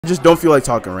I just don't feel like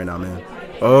talking right now, man.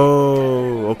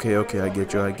 Oh, okay, I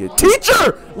get you,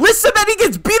 Teacher! Listen that he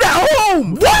gets beat at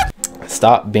home! What?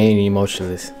 Stop being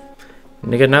emotionless.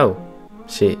 Nigga, no.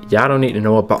 Shit, y'all don't need to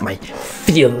know about my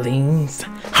feelings.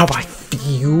 How I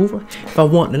feel. If I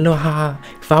want y'all to know how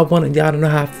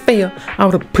I feel, I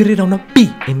would have put it on a beat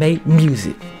and made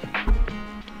music.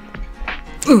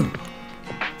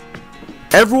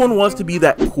 Everyone wants to be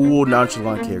that cool,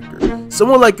 nonchalant character.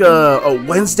 Someone like a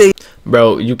Wednesday.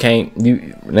 Bro, you can't.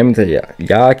 Let me tell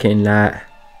y'all cannot.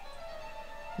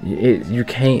 You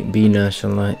can't be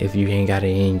nonchalant if you ain't got it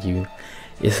in you.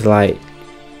 It's like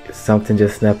something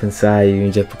just snap inside you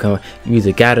and just become. You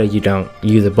either got it or you don't.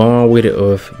 You either born with it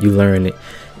or if you learn it.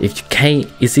 If you can't,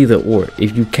 it's either or.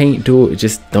 If you can't do it,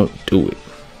 just don't do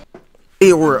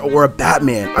it. Or a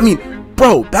Batman. I mean,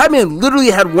 bro, Batman literally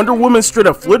had Wonder Woman straight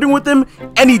up flirting with him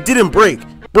and he didn't break.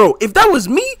 Bro, if that was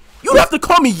me, you'd have to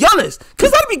call me Giannis,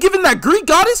 cause I'd be giving that Greek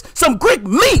goddess some Greek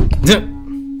meat.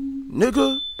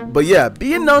 Nigga. But yeah,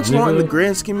 being nonchalant in the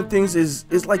grand scheme of things is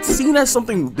like seen as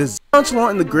something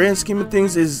nonchalant in the grand scheme of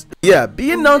things is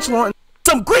being nonchalant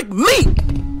some Greek meat.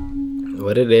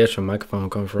 Where did the extra microphone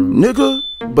come from? Nigga.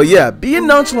 But yeah, being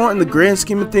nonchalant in the grand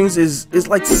scheme of things is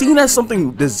like seen as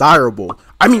something desirable.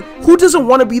 I mean, who doesn't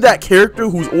want to be that character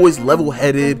who's always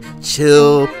level-headed,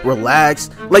 chill,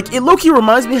 relaxed? Like, it low-key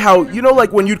reminds me how, you know,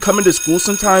 like when you'd come into school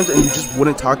sometimes and you just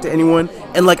wouldn't talk to anyone,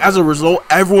 and like as a result,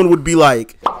 everyone would be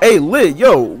like, hey, Lit,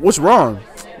 yo, what's wrong?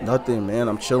 Nothing, man,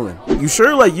 I'm chilling. You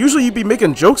sure? Like, usually you'd be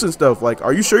making jokes and stuff. Like,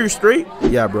 are you sure you're straight?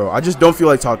 Yeah, bro, I just don't feel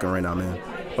like talking right now, man.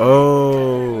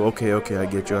 Oh, okay, I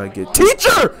get you,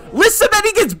 Teacher! Listen that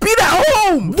he gets beat at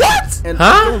home! What? And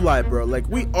don't lie, bro, like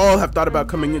we all have thought about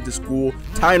coming into school,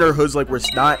 tying our hoods like we're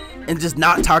snot, and just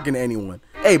not talking to anyone.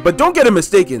 Hey, but don't get it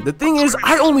mistaken. The thing is,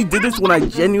 I only did this when I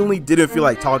genuinely didn't feel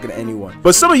like talking to anyone.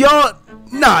 But some of y'all,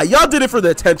 nah, y'all did it for the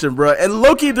attention, bro. And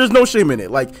low-key, there's no shame in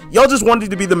it. Like, y'all just wanted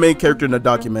to be the main character in the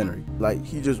documentary. Like,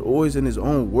 he just always in his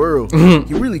own world.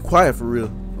 He really quiet for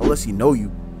real, unless he know you.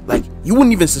 Like, you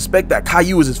wouldn't even suspect that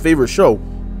Caillou was his favorite show,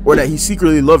 or that he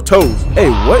secretly loved toes.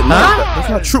 Hey, what? No, that's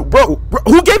not true, bro.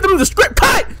 Who gave them the script?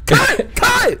 Cut!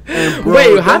 Bro,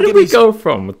 wait, how did we go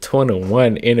from a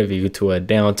 21 interview to a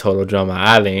down total drama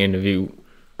island interview?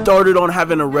 Started on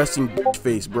having a resting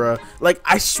face, bro. Like,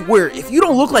 I swear, if you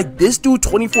don't look like this dude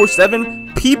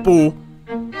 24/7, people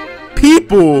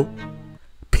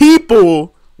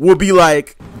will be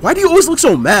like, why do you always look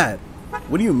so mad?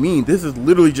 What do you mean? This is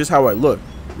literally just how I look.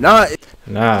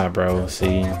 Nah, bro.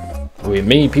 See, with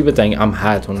me, people think I'm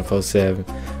high 24/7.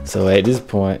 So at this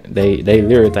point, they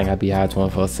literally think I be high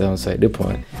 24/7. So at this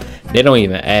point, they don't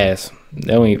even ask.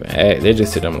 They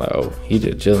just sit there like, oh, he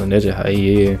just chilling. That's just how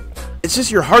he is. It's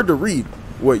just you're hard to read.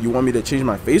 What, you want me to change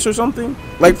my face or something?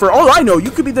 Like, for all I know,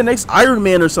 you could be the next Iron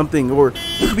Man or something, or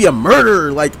you could be a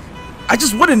murderer. Like, I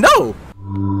just wouldn't know.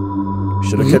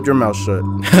 Should have kept your mouth shut.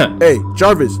 Hey,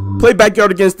 Jarvis, play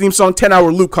Backyard Against theme song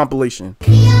 10-hour loop compilation.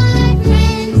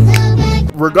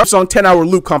 Song 10-hour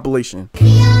loop compilation.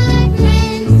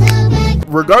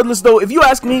 Regardless though, if you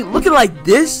ask me, looking like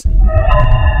this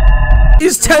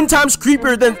is 10 times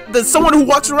creepier than someone who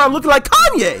walks around looking like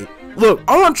Kanye. Look,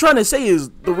 all I'm trying to say is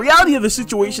the reality of the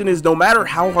situation is no matter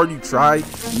how hard you try,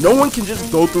 no one can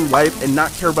just go through life and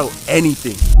not care about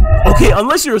anything. Okay,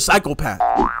 unless you're a psychopath.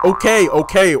 Okay,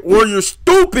 or you're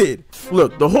stupid.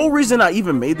 Look, the whole reason I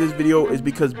even made this video is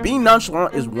because being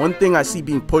nonchalant is one thing I see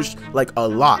being pushed like a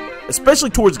lot,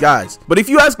 especially towards guys. But if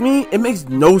you ask me, it makes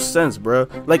no sense, bro.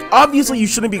 Like, obviously you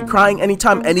shouldn't be crying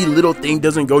anytime any little thing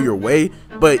doesn't go your way,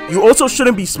 but you also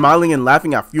shouldn't be smiling and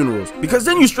laughing at funerals, because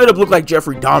then you straight up look like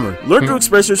Jeffrey Dahmer. Learn to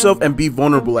express yourself and be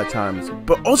vulnerable at times,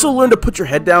 but also learn to put your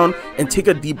head down and take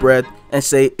a deep breath and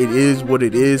say it is what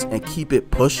it is and keep it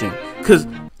pushing, because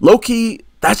low-key,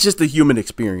 that's just the human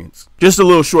experience. Just a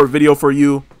little short video for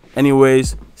you.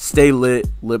 Anyways, stay lit,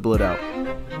 LitBlood out.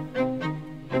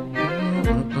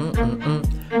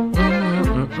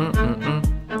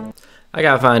 I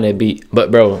gotta find that beat. But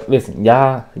bro, listen,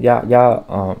 y'all,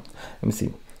 let me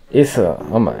see. It's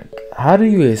I'm like, how do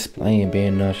you explain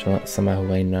being nonchalant to somebody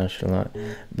who ain't nonchalant?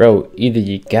 Bro, either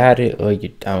you got it or you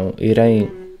don't. It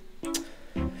ain't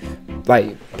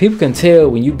like, people can tell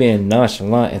when you being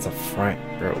nonchalant as a front,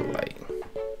 bro. Like,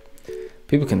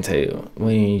 people can tell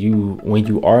when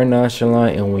you are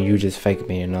nonchalant and when you just fake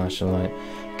being nonchalant.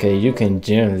 Okay, you can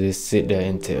generally just sit there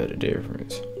and tell the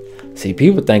difference. See,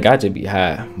 people think I just be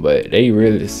high, but they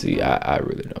really see I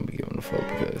really don't be giving a fuck,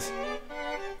 because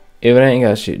if it ain't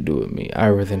got shit to do with me, I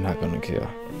really not gonna care.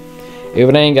 If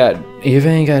it ain't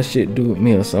got shit to do with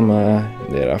me or somebody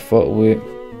that I fuck with,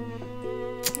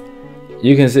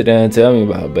 you can sit there and tell me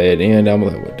about it, but at the end I'm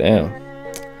like, well, damn,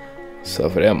 So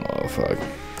for that motherfucker.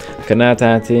 Cause 9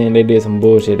 times 10, they did some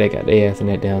bullshit. They got their ass in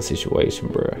that damn situation,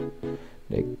 bro.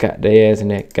 They got their ass in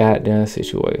that goddamn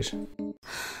situation.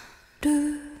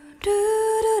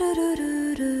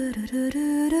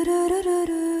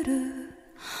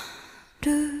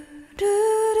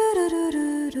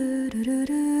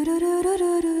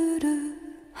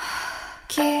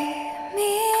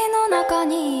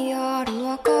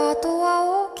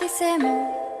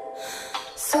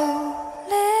 So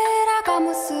れらが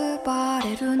結ば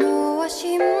れるのは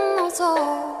真の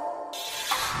像